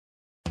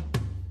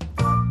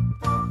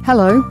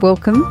Hello,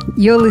 welcome.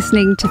 You're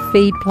listening to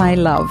Feed, Play,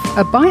 Love,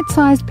 a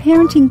bite-sized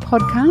parenting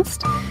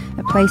podcast,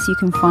 a place you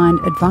can find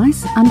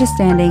advice,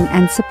 understanding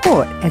and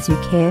support as you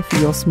care for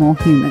your small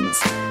humans.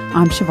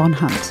 I'm Siobhan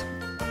Hunt.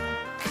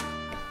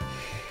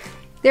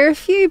 There are a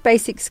few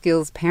basic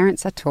skills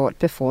parents are taught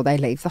before they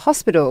leave the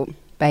hospital: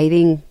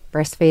 bathing,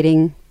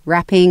 breastfeeding,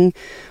 wrapping.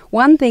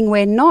 One thing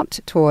we're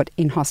not taught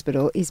in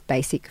hospital is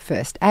basic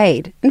first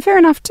aid. And fair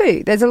enough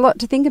too. There's a lot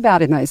to think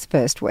about in those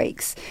first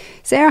weeks.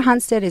 Sarah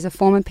Hunstead is a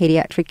former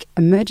paediatric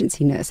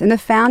emergency nurse and the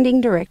founding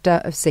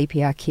director of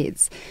CPR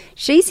Kids.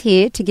 She's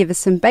here to give us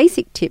some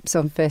basic tips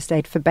on first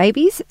aid for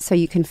babies so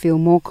you can feel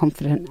more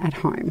confident at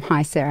home.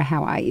 Hi Sarah,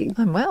 how are you?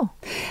 I'm well.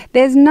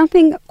 There's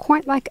nothing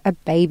quite like a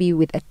baby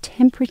with a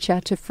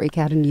temperature to freak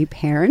out a new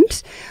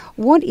parent.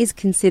 What is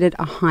considered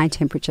a high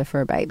temperature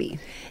for a baby?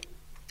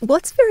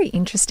 What's very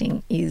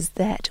interesting is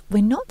that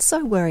we're not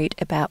so worried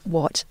about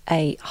what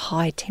a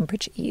high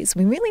temperature is.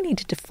 We really need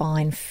to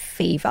define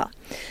fever.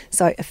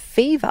 So a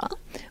fever,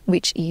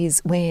 which is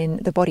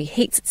when the body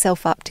heats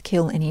itself up to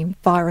kill any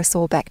virus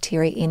or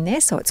bacteria in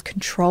there, so it's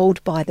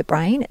controlled by the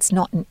brain. It's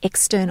not an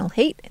external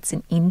heat, it's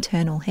an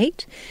internal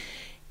heat.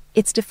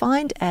 It's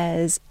defined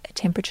as a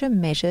temperature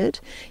measured,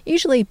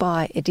 usually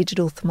by a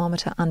digital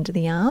thermometer under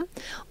the arm,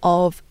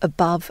 of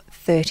above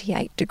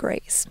 38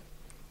 degrees.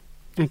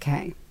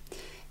 Okay.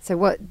 So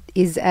what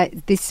is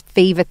this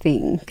fever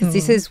thing? Because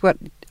this is what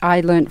I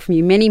learned from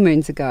you many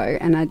moons ago,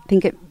 and I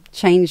think it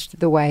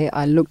changed the way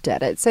I looked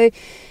at it. So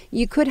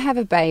you could have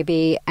a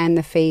baby and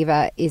the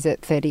fever is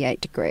at 38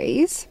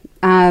 degrees,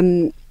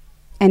 and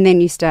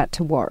then you start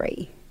to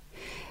worry.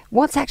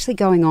 What's actually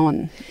going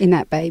on in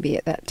that baby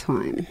at that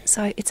time?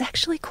 So it's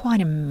actually quite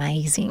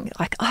amazing.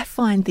 Like, I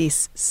find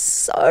this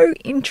so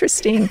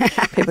interesting.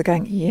 People are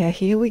going, yeah,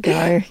 here we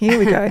go.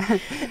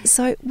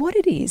 So what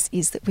it is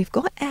that we've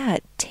got our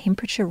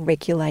temperature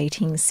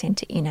regulating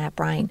centre in our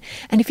brain.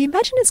 And if you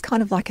imagine it's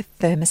kind of like a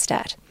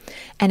thermostat,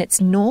 and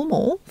it's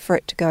normal for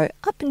it to go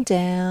up and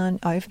down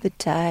over the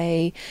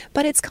day,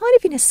 but it's kind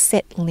of in a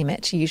set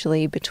limit,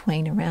 usually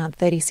between around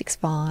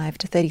 36.5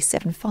 to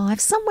 37.5,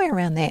 somewhere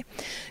around there.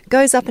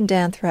 Goes up and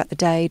down throughout the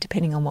day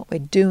depending on what we're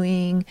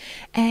doing,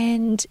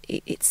 and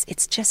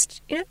it's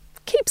just,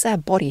 keeps our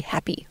body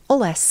happy.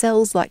 All our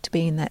cells like to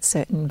be in that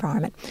certain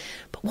environment.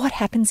 But what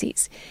happens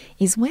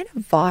is when a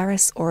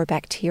virus or a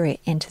bacteria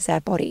enters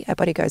our body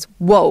goes,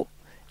 whoa,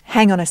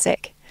 hang on a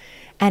sec.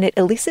 And it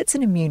elicits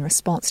an immune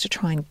response to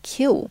try and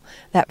kill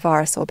that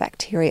virus or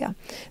bacteria.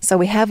 So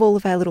we have all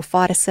of our little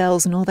fighter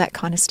cells and all that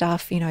kind of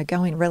stuff,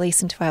 go and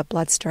release into our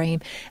bloodstream.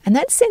 And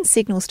that sends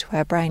signals to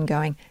our brain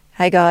going,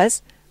 hey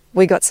guys,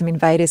 we got some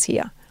invaders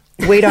here.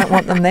 We don't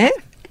want them there.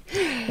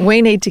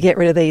 We need to get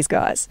rid of these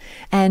guys.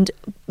 And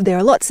there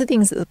are lots of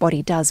things that the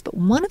body does, but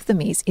one of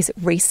them is it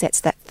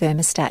resets that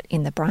thermostat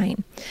in the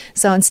brain.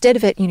 So instead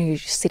of it,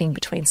 sitting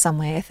between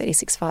somewhere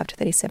 36.5 to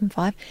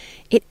 37.5,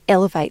 it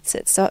elevates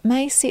it. So it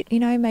may sit,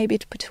 maybe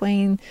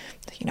between,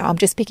 I'm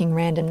just picking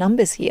random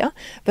numbers here,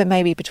 but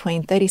maybe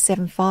between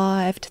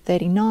 37.5 to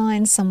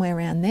 39, somewhere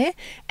around there.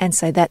 And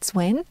so that's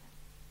when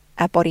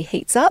our body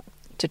heats up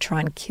to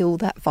try and kill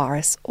that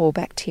virus or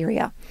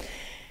bacteria.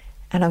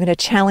 And I'm going to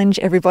challenge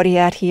everybody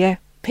out here.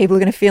 People are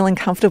going to feel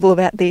uncomfortable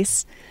about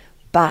this,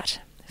 but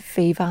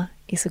fever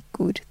is a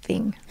good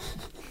thing.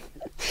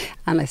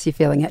 Unless you're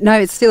feeling it. No,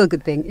 it's still a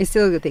good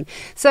thing.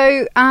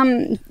 So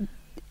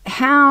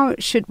how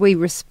should we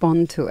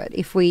respond to it?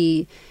 If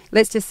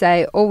let's just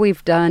say all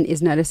we've done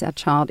is notice our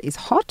child is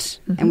hot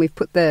and we've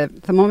put the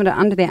thermometer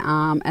under their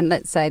arm and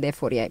let's say they're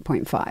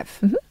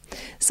 48.5.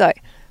 So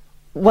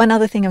one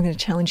other thing I'm going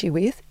to challenge you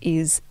with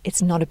is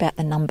it's not about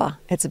the number.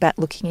 It's about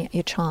looking at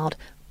your child.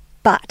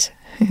 But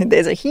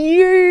there's a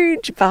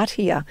huge but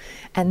here,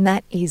 and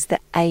that is the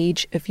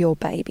age of your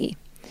baby.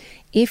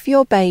 If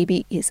your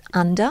baby is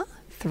under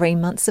 3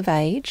 months of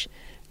age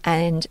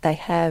and they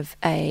have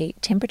a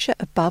temperature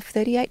above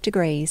 38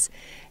 degrees,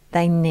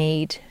 they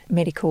need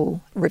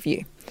medical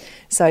review.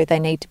 So they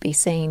need to be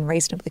seen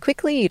reasonably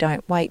quickly. You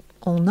don't wait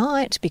all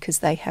night because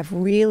they have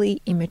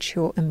really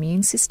immature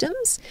immune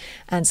systems.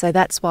 And so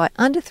that's why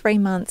under 3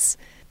 months,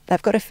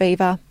 they've got a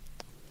fever,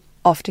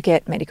 off to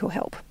get medical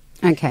help.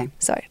 Okay.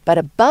 But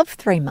above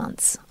 3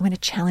 months, I'm going to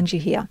challenge you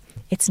here.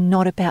 It's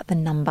not about the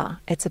number.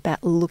 It's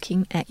about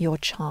looking at your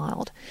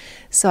child.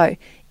 So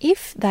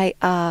if they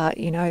are,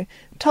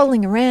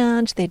 toddling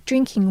around, they're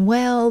drinking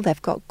well,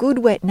 they've got good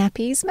wet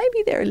nappies,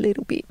 maybe they're a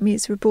little bit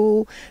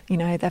miserable,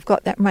 they've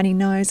got that runny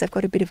nose, they've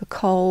got a bit of a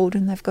cold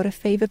and they've got a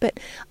fever,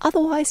 but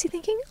otherwise you're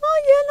thinking,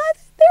 oh yeah,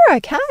 no, they're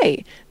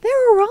okay.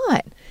 They're all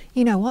right.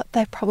 You know what?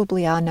 They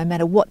probably are, no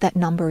matter what that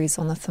number is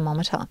on the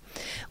thermometer.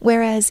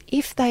 Whereas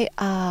if they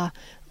are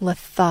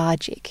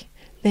lethargic,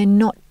 they're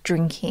not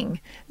drinking,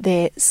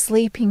 they're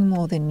sleeping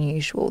more than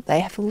usual, they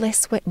have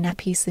less wet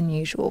nappies than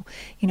usual,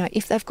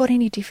 if they've got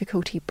any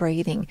difficulty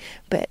breathing,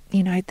 but,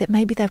 that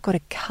maybe they've got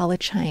a colour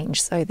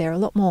change, so they're a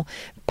lot more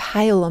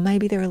pale or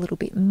maybe they're a little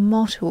bit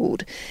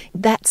mottled,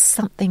 that's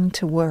something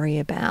to worry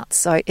about.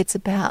 So it's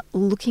about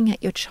looking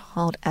at your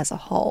child as a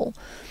whole.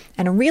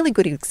 And a really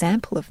good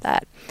example of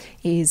that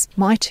is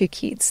my two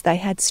kids. They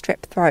had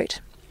strep throat.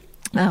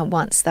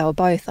 Once. They were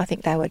both, I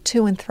think they were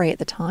 2 and 3 at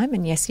the time,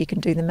 and yes, you can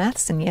do the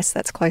maths, and yes,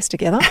 that's close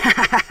together.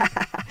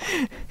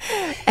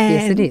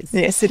 Yes, it is.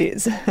 Yes, it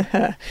is.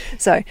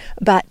 So,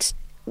 but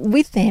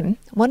with them,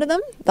 one of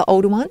them, the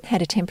older one,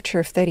 had a temperature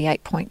of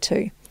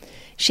 38.2.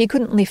 She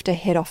couldn't lift her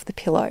head off the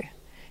pillow.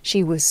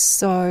 She was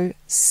so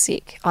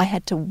sick. I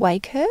had to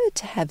wake her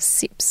to have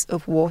sips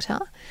of water,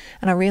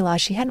 and I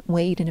realised she hadn't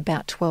weed in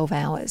about 12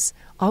 hours.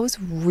 I was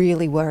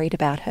really worried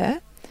about her.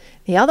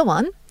 The other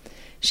one,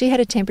 she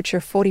had a temperature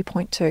of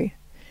 40.2.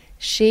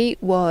 She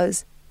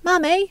was,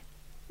 "Mummy,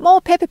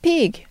 more Peppa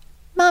Pig.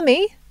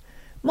 Mummy,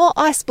 more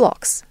ice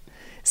blocks."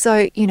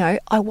 So,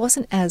 I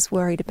wasn't as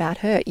worried about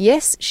her.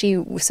 Yes, she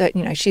was,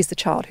 she's the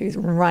child who's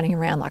running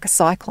around like a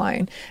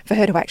cyclone. For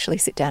her to actually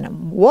sit down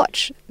and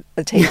watch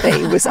the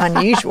TV was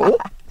unusual.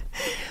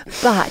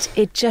 But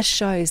it just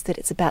shows that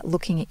it's about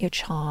looking at your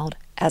child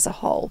as a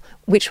whole.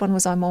 Which one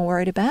was I more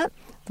worried about?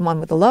 The one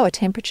with the lower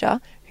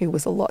temperature, who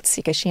was a lot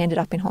sicker. She ended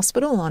up in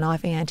hospital on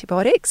IV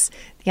antibiotics.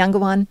 The younger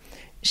one,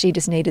 she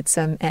just needed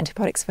some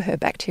antibiotics for her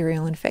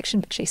bacterial infection,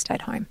 but she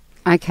stayed home.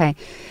 Okay.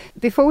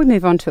 Before we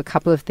move on to a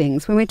couple of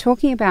things, when we're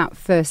talking about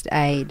first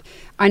aid,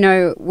 I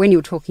know when you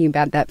were talking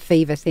about that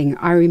fever thing,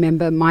 I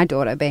remember my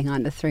daughter being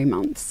under 3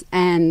 months,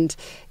 and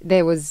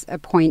there was a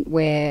point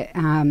where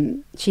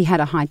she had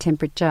a high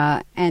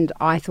temperature, and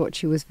I thought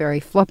she was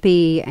very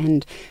floppy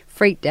and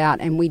freaked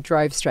out, and we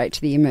drove straight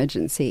to the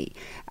emergency.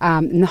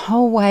 And the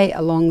whole way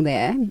along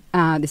there,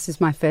 this is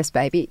my first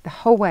baby, the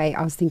whole way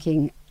I was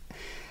thinking,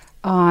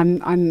 I'm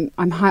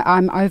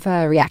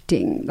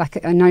overreacting.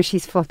 Like, I know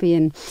she's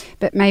floppy,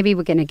 but maybe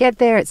we're going to get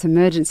there. It's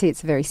emergency.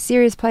 It's a very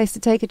serious place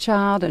to take a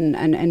child,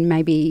 and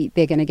maybe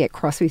they're going to get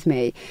cross with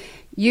me.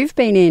 You've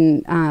been in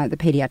the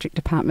paediatric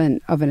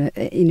department of in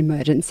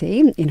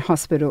emergency in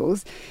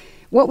hospitals.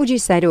 What would you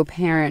say to a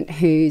parent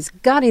whose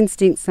gut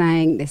instinct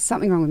saying there's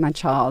something wrong with my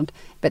child,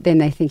 but then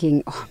they're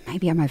thinking,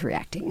 maybe I'm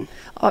overreacting?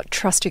 Oh,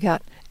 trust your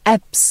gut.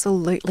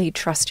 Absolutely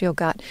trust your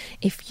gut.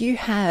 If you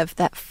have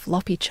that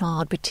floppy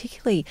child,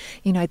 particularly,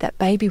 that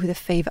baby with a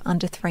fever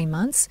under 3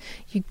 months,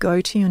 you go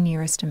to your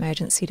nearest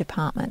emergency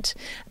department.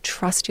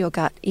 Trust your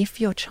gut. If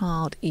your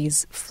child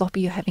is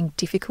floppy, you're having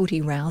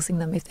difficulty rousing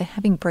them, if they're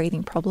having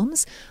breathing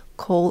problems,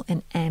 call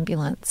an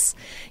ambulance.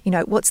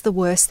 What's the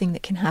worst thing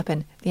that can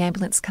happen? The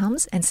ambulance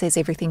comes and says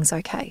everything's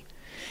okay.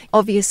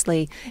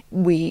 Obviously,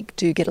 we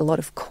do get a lot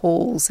of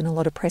calls and a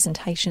lot of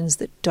presentations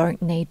that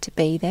don't need to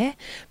be there.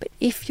 But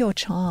if your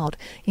child,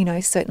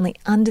 certainly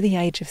under the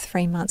age of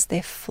 3 months,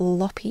 they're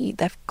floppy,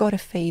 they've got a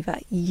fever,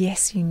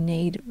 yes, you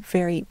need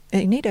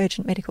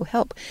urgent medical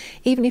help.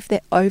 Even if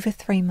they're over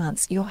 3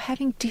 months, you're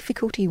having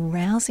difficulty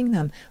rousing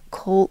them,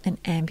 call an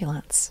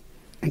ambulance.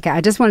 Okay,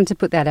 I just wanted to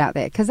put that out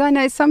there because I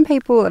know some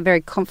people are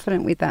very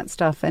confident with that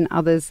stuff and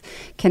others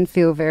can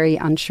feel very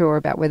unsure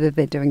about whether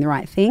they're doing the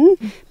right thing.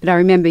 But I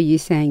remember you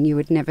saying you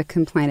would never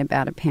complain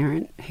about a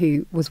parent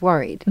who was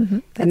worried. Mm-hmm,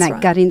 and that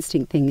right. Gut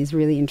instinct thing is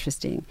really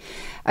interesting.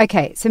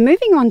 Okay, so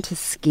moving on to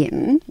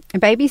skin. A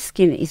baby's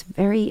skin is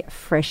very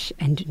fresh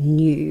and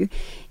new.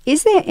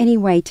 Is there any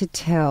way to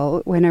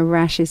tell when a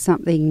rash is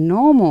something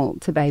normal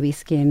to baby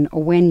skin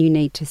or when you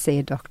need to see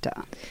a doctor?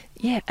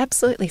 Yeah,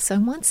 absolutely. So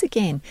once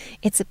again,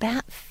 it's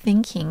about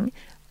thinking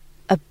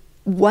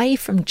away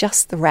from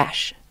just the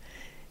rash.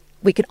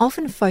 We can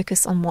often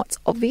focus on what's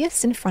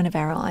obvious in front of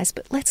our eyes,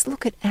 but let's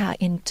look at our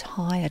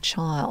entire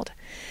child.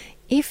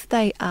 If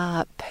they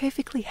are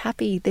perfectly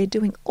happy, they're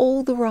doing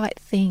all the right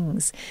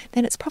things,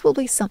 then it's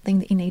probably something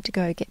that you need to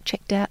go get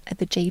checked out at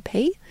the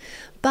GP.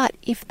 But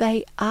if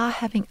they are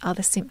having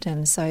other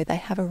symptoms, so they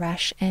have a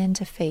rash and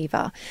a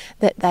fever,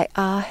 that they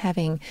are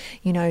having,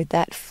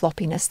 that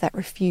floppiness, that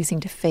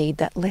refusing to feed,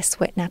 that less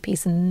wet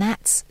nappies, and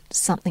that's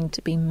something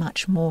to be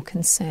much more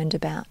concerned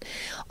about.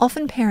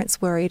 Often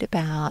parents worried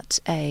about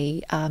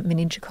a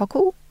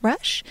meningococcal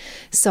rash,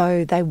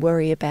 so they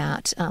worry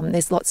about,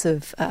 there's lots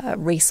of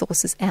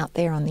resources out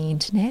there on the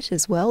internet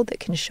as well that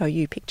can show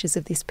you pictures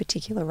of this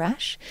particular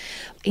rash.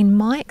 In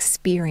my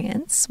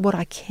experience, what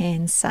I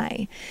can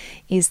say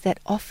is that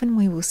often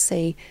we will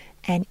see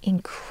an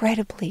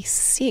incredibly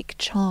sick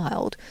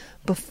child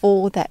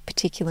before that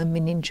particular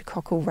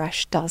meningococcal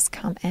rash does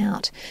come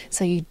out.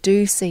 So you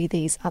do see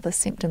these other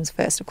symptoms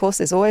first. Of course,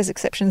 there's always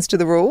exceptions to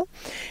the rule.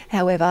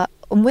 However,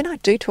 when I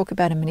do talk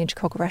about a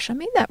meningococcal rash, I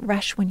mean that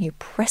rash when you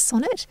press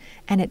on it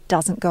and it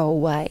doesn't go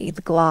away,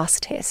 the glass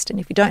test. And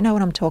if you don't know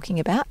what I'm talking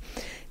about,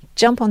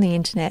 jump on the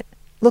internet,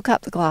 look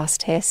up the glass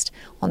test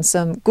on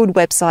some good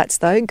websites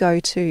though. Go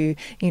to,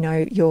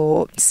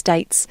 your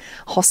state's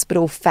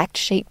hospital fact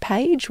sheet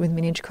page with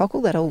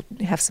meningococcal. That'll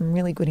have some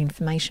really good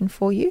information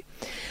for you.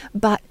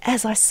 But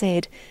as I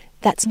said,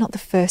 that's not the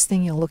first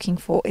thing you're looking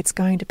for. It's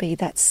going to be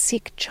that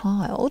sick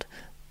child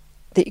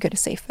that you're going to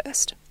see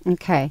first.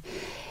 Okay.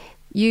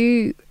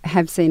 You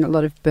have seen a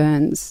lot of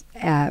burns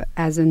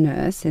as a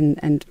nurse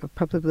and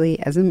probably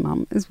as a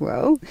mum as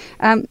well.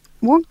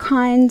 What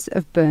kinds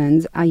of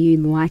burns are you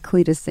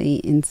likely to see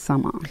in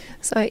summer?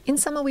 So in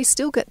summer we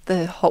still get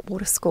the hot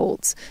water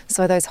scalds,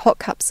 so those hot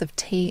cups of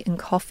tea and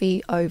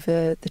coffee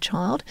over the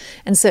child,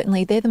 and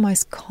certainly they're the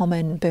most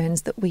common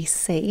burns that we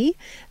see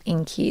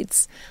in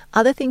kids.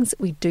 Other things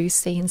that we do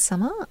see in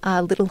summer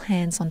are little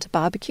hands onto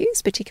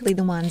barbecues, particularly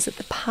the ones at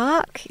the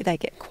park. They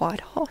get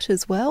quite hot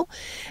as well.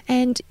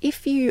 And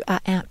if you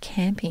are out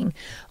camping,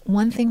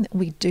 one thing that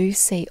we do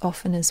see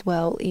often as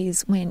well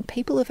is when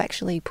people have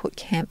actually put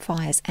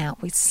campfires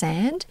out with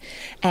sand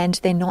and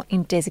they're not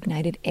in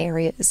designated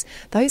areas,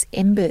 those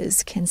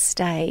embers can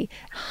stay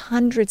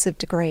hundreds of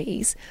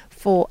degrees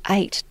for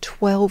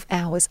 8-12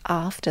 hours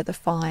after the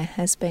fire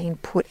has been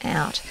put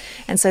out.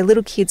 And so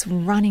little kids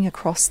running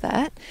across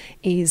that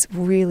is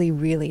really,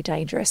 really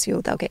dangerous.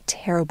 They'll get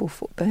terrible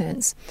foot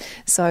burns.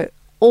 So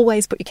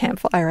always put your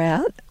campfire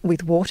out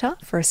with water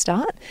for a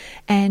start.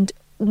 And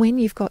when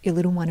you've got your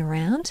little one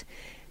around,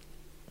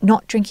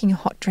 not drinking your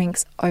hot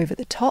drinks over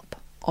the top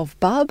of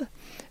bub.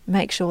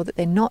 Make sure that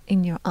they're not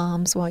in your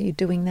arms while you're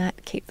doing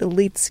that. Keep the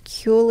lid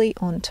securely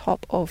on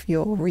top of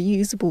your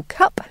reusable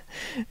cup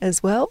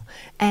as well.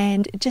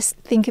 And just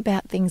think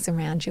about things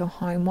around your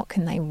home. What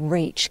can they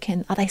reach?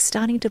 Are they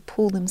starting to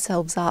pull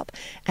themselves up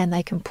and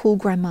they can pull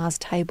grandma's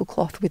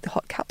tablecloth with the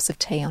hot cups of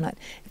tea on it?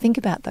 Think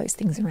about those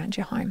things around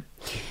your home.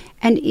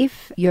 And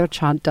if your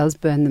child does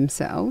burn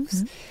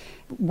themselves,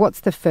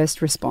 what's the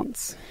first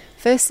response?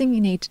 First thing you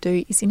need to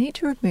do is you need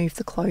to remove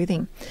the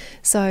clothing.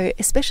 So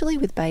especially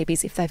with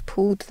babies, if they've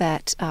pulled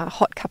that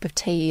hot cup of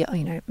tea,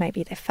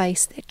 maybe their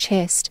face, their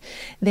chest,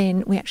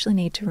 then we actually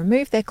need to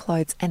remove their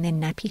clothes and their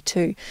nappy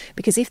too.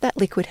 Because if that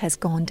liquid has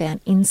gone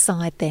down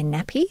inside their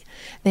nappy,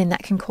 then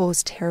that can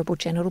cause terrible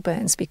genital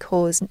burns,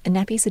 because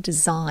nappies are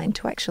designed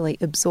to actually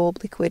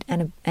absorb liquid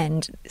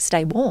and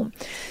stay warm.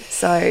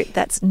 So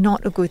that's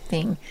not a good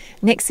thing.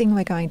 Next thing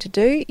we're going to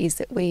do is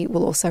that we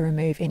will also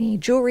remove any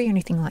jewellery or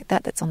anything like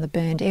that that's on the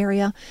burned area.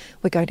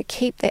 We're going to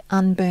keep the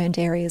unburned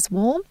areas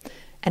warm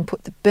and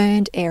put the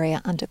burned area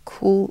under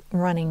cool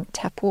running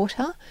tap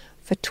water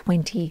for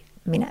 20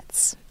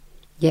 minutes.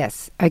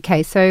 Yes.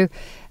 Okay. So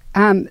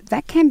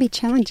that can be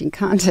challenging,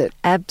 can't it?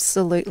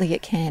 Absolutely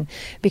it can,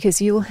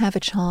 because you will have a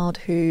child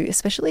who,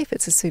 especially if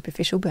it's a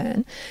superficial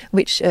burn,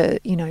 which,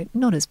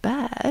 not as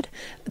bad,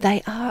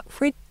 they are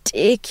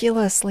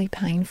ridiculously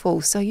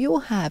painful. So you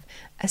will have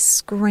a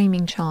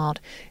screaming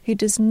child who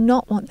does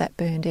not want that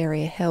burned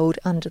area held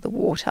under the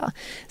water.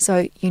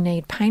 So you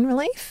need pain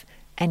relief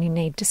and you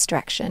need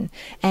distraction.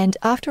 And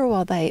after a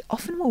while, they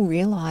often will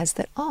realise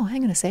that, oh,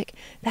 hang on a sec,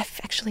 that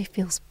actually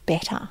feels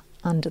better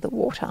under the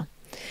water.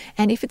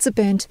 And if it's a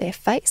burn to their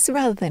face,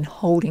 rather than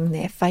holding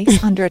their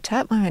face under a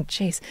tap, oh,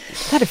 geez,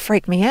 that'd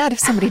freak me out if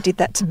somebody did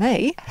that to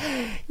me.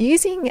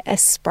 Using a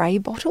spray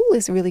bottle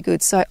is really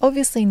good. So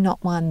obviously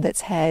not one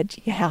that's had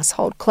your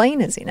household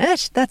cleaners in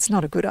it. That's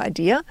not a good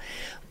idea.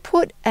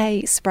 Put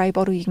a spray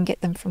bottle. You can get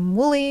them from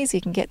Woolies,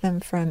 you can get them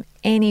from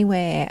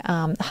anywhere,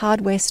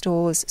 hardware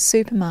stores,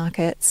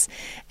 supermarkets,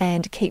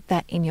 and keep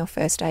that in your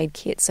first aid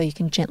kit so you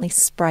can gently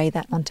spray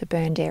that onto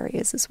burned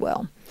areas as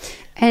well.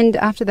 And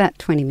after that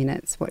 20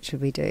 minutes, what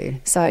should we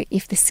do? So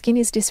if the skin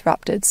is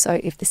disrupted,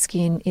 so if the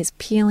skin is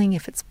peeling,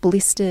 if it's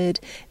blistered,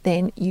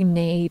 then you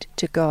need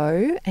to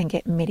go and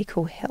get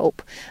medical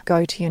help.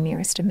 Go to your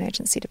nearest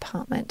emergency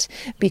department,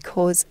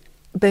 because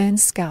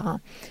burns scar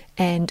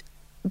and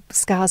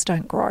scars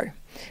don't grow.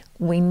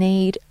 We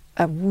need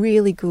a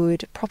really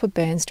good proper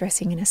burns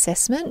dressing and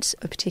assessment,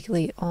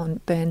 particularly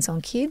on burns on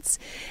kids.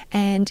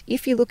 And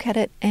if you look at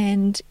it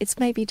and it's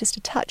maybe just a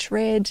touch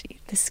red,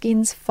 the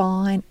skin's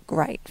fine,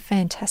 great,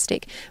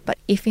 fantastic. But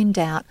if in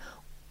doubt,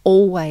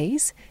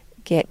 always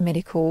get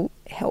medical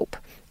help.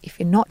 If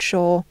you're not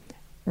sure,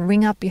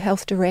 ring up your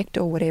Health Direct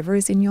or whatever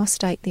is in your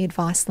state, the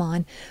advice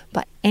line.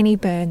 But any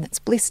burn that's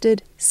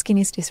blistered, skin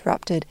is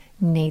disrupted,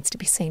 needs to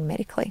be seen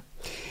medically.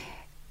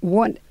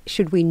 What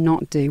should we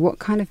not do? What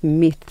kind of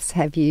myths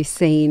have you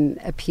seen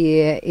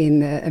appear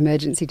in the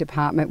emergency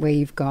department where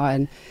you've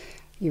gone,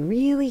 you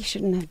really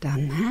shouldn't have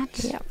done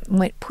that? Yeah,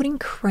 we're putting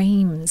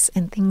creams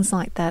and things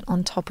like that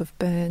on top of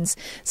burns.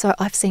 So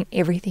I've seen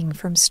everything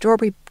from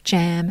strawberry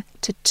jam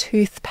to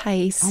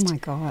toothpaste. Oh my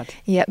God.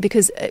 Yeah,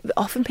 because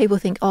often people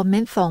think, oh,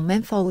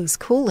 menthol is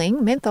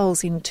cooling.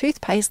 Menthol's in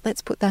toothpaste,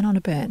 let's put that on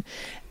a burn.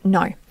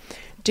 No,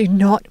 do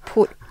not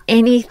put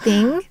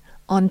anything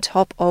on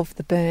top of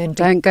the burn.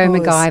 Don't go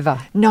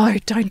MacGyver. No,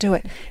 don't do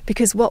it.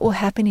 Because what will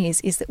happen is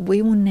that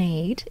we will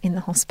need in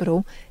the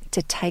hospital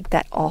to take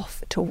that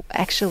off, to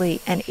actually,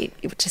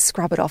 to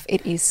scrub it off.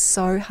 It is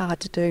so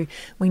hard to do.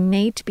 We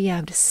need to be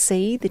able to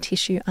see the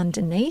tissue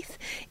underneath.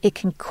 It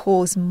can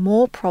cause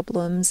more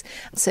problems.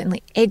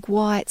 Certainly egg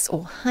whites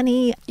or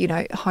honey,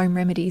 home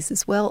remedies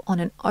as well.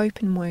 On an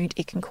open wound,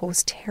 it can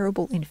cause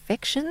terrible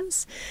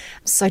infections.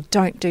 So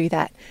don't do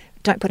that.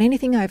 Don't put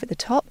anything over the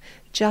top.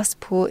 Just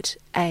put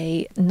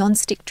a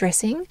non-stick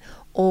dressing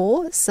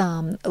or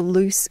some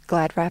loose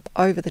Glad wrap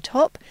over the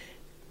top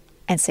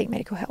and seek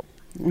medical help.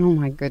 Oh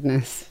my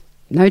goodness.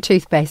 No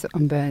toothpaste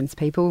on burns,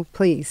 people.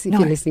 Please, if No.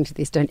 you're listening to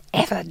this, don't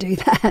ever do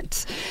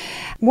that.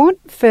 What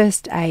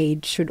first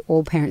aid should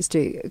all parents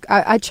do?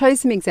 I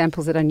chose some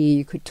examples that I knew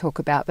you could talk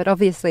about, but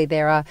obviously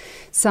there are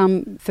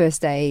some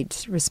first aid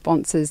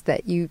responses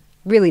that you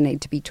really need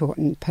to be taught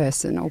in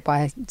person or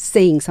by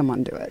seeing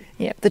someone do it.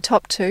 Yeah, the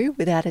top two,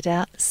 without a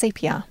doubt,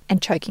 CPR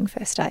and choking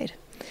first aid.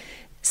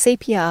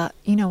 CPR,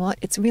 you know what,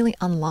 it's really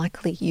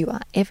unlikely you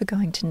are ever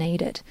going to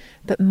need it,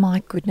 but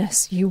my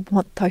goodness, you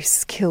want those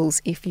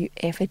skills if you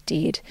ever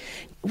did.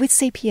 With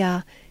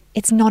CPR,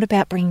 it's not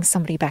about bringing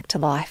somebody back to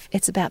life.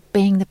 It's about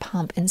being the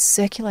pump and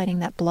circulating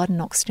that blood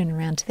and oxygen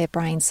around to their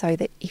brain so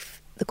that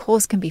if the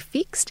cause can be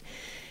fixed,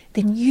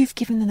 then you've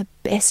given them the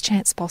best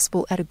chance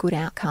possible at a good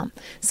outcome.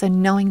 So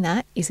knowing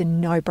that is a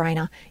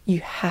no-brainer. You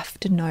have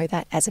to know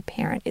that as a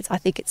parent. I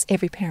think it's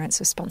every parent's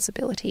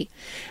responsibility.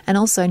 And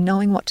also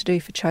knowing what to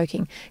do for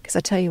choking, because I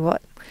tell you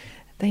what,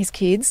 these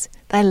kids,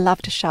 they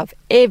love to shove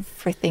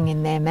everything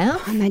in their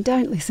mouth. And they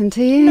don't listen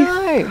to you.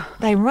 No,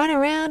 they run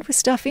around with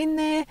stuff in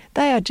there.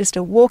 They are just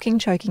a walking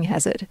choking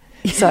hazard.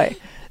 So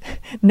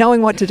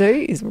knowing what to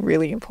do is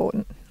really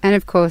important. And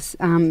of course,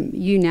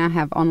 you now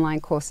have online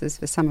courses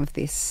for some of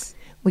this.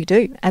 We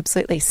do,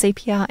 absolutely.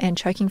 CPR and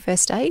choking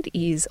first aid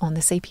is on the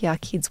CPR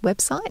Kids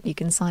website. You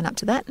can sign up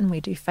to that, and we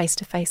do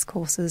face-to-face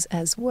courses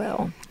as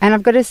well. And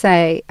I've got to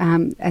say,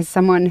 as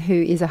someone who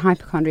is a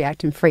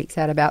hypochondriac and freaks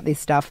out about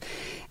this stuff,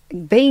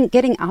 getting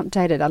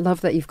updated, I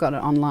love that you've got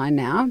it online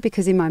now,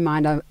 because in my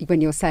mind, when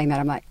you're saying that,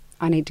 I'm like,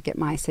 I need to get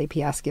my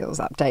CPR skills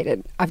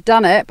updated. I've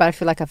done it, but I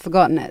feel like I've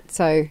forgotten it.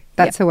 So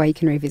that's a way you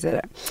can revisit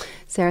it.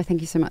 Sarah,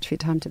 thank you so much for your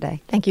time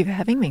today. Thank you for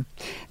having me.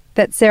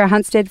 That's Sarah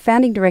Hunstead,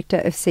 Founding Director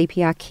of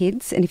CPR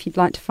Kids. And if you'd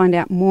like to find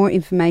out more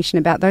information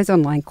about those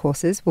online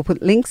courses, we'll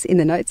put links in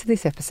the notes of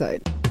this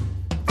episode.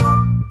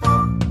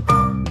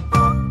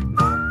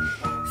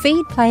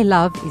 Feed, Play,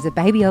 Love is a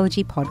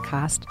babyology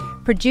podcast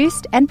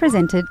produced and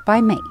presented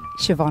by me,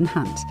 Siobhan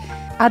Hunt.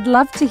 I'd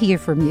love to hear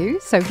from you,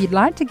 so if you'd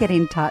like to get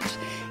in touch,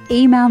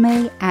 email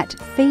me at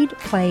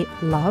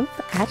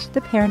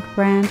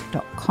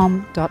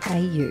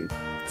feedplaylove@theparentbrand.com.au.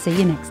 See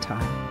you next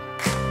time.